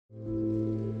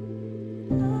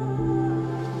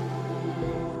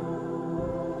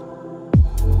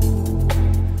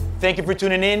Thank you for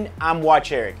tuning in. I'm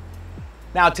Watch.Eric.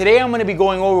 Now today I'm going to be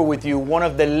going over with you one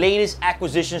of the latest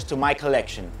acquisitions to my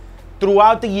collection.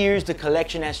 Throughout the years, the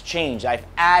collection has changed. I've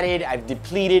added, I've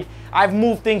depleted, I've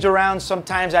moved things around.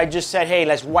 Sometimes I just said, hey,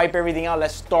 let's wipe everything out,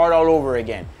 let's start all over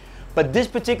again. But this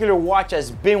particular watch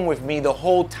has been with me the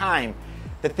whole time.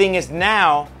 The thing is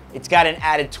now, it's got an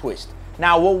added twist.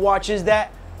 Now what watch is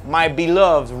that? My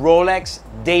beloved Rolex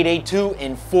DayDate2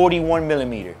 in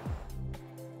 41mm.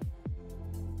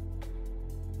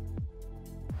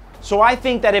 So I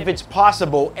think that if it's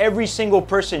possible, every single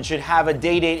person should have a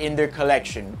DayDate in their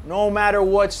collection, no matter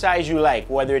what size you like,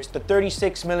 whether it's the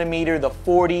 36mm, the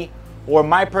 40, or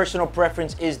my personal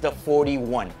preference is the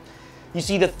 41. You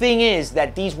see, the thing is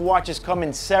that these watches come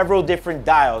in several different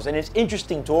dials, and it's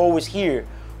interesting to always hear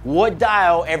what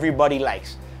dial everybody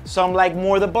likes. Some like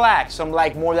more the black, some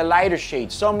like more the lighter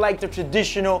shades, some like the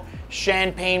traditional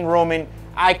champagne Roman.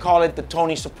 I call it the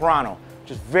Tony Soprano,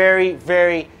 which is very,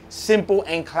 very simple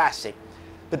and classic.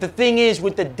 But the thing is,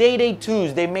 with the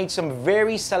DayDate2s, they made some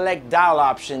very select dial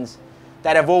options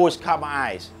that have always caught my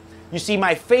eyes. You see,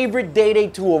 my favorite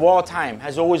DayDate2 of all time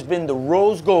has always been the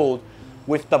rose gold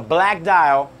with the black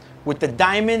dial, with the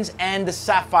diamonds and the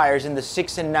sapphires in the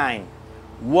 6 and 9.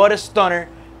 What a stunner,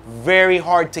 very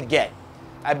hard to get.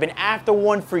 I've been after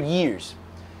one for years.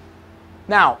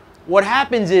 Now, what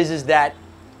happens is that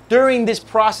during this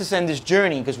process and this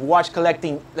journey, because watch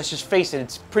collecting, let's just face it,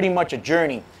 it's pretty much a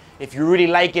journey if you really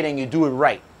like it and you do it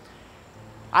right.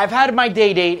 I've had my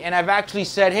DayDate and I've actually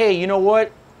said, hey, you know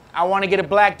what? I want to get a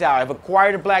black dial. I've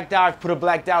acquired a black dial, I've put a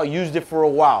black dial, used it for a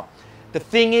while. The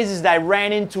thing is that I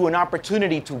ran into an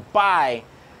opportunity to buy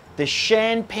the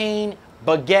champagne,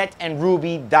 baguette, and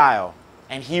ruby dial.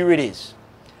 And here it is.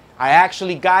 I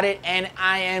actually got it and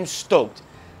I am stoked.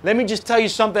 Let me just tell you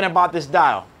something about this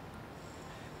dial.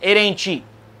 It ain't cheap.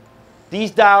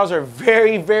 These dials are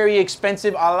very, very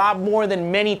expensive, a lot more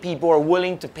than many people are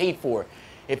willing to pay for.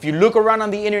 If you look around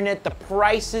on the internet, the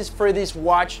prices for this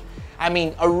watch, I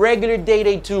mean, a regular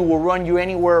DayDate2 will run you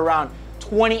anywhere around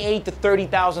 $28,000 to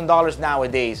 $30,000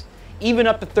 nowadays, even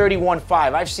up to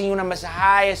 $31,500. I've seen them as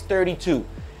high as $32,000.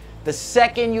 The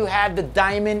second you have the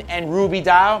diamond and ruby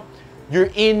dial,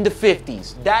 you're in the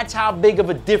 50s. That's how big of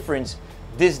a difference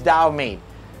this dial made.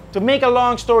 To make a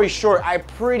long story short, I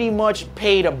pretty much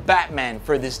paid a Batman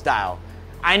for this dial.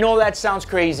 I know that sounds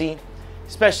crazy,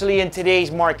 especially in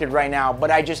today's market right now,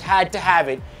 but I just had to have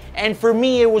it. And for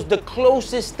me, it was the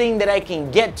closest thing that I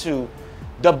can get to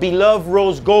the beloved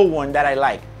rose gold one that I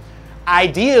like.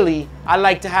 Ideally, I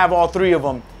like to have all three of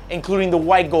them, including the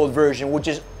white gold version, which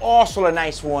is also a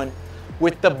nice one,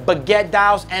 with the baguette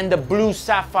dials and the blue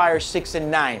sapphire 6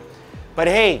 and 9. But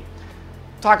hey,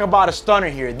 talk about a stunner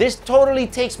here. This totally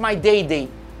takes my DayDate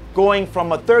going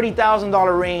from a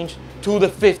 $30,000 range to the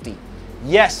 50.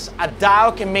 Yes, a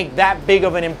dial can make that big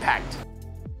of an impact.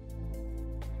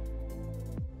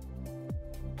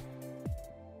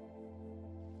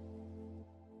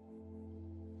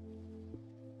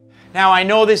 Now, I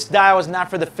know this dial is not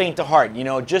for the faint of heart. You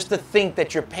know, just to think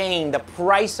that you're paying the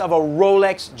price of a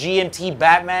Rolex GMT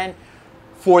Batman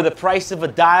for the price of a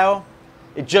dial,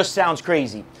 it just sounds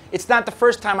crazy. It's not the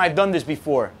first time I've done this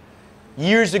before.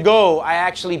 Years ago, I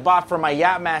actually bought for my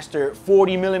Yachtmaster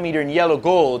 40mm in yellow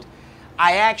gold.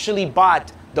 I actually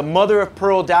bought the mother of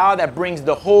pearl dial that brings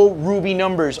the whole ruby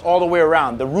numbers all the way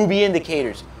around, the ruby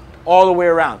indicators all the way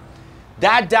around.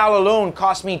 That dial alone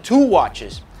cost me 2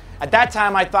 watches. At that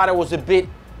time, I thought it was a bit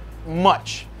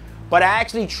much, but I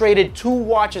actually traded 2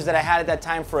 watches that I had at that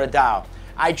time for a dial.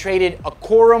 I traded a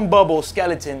Corum Bubble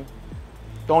skeleton,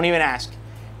 don't even ask,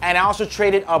 and I also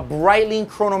traded a Breitling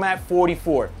Chronomat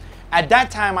 44. At that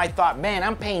time, I thought, man,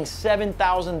 I'm paying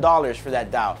 $7,000 for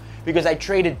that dial because I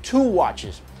traded 2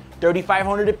 watches,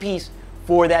 $3,500 a piece,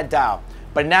 for that dial.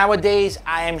 But nowadays,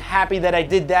 I am happy that I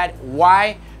did that.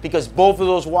 Why? Because both of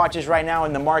those watches right now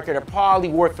in the market are probably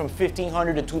worth from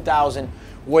 $1,500 to $2,000,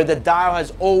 where the dial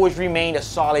has always remained a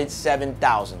solid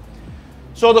 $7,000.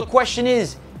 So the question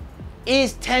is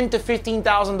 $10,000 to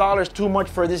 $15,000 too much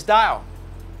for this dial?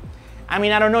 I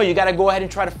mean, I don't know, you gotta go ahead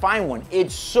and try to find one.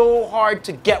 It's so hard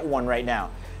to get one right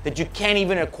now that you can't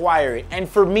even acquire it. And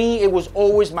for me, it was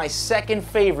always my second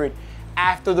favorite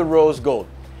after the rose gold.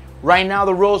 Right now,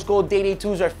 the rose gold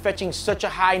DayDate2s are fetching such a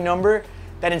high number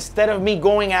that instead of me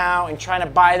going out and trying to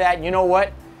buy that, you know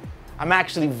what? I'm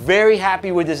actually very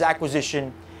happy with this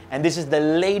acquisition, and this is the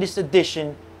latest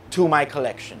addition to my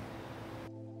collection.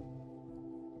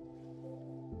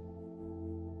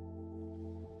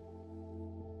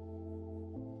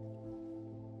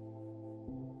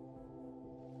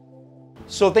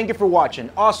 So thank you for watching.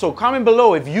 Also, comment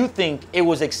below if you think it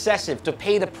was excessive to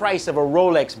pay the price of a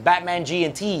Rolex Batman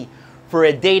GMT for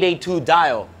a DayDate2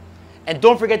 dial. And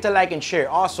don't forget to like and share.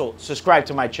 Also, subscribe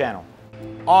to my channel.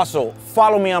 Also,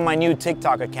 follow me on my new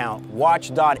TikTok account,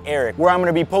 watch.Eric, where I'm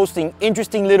going to be posting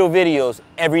interesting little videos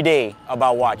every day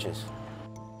about watches.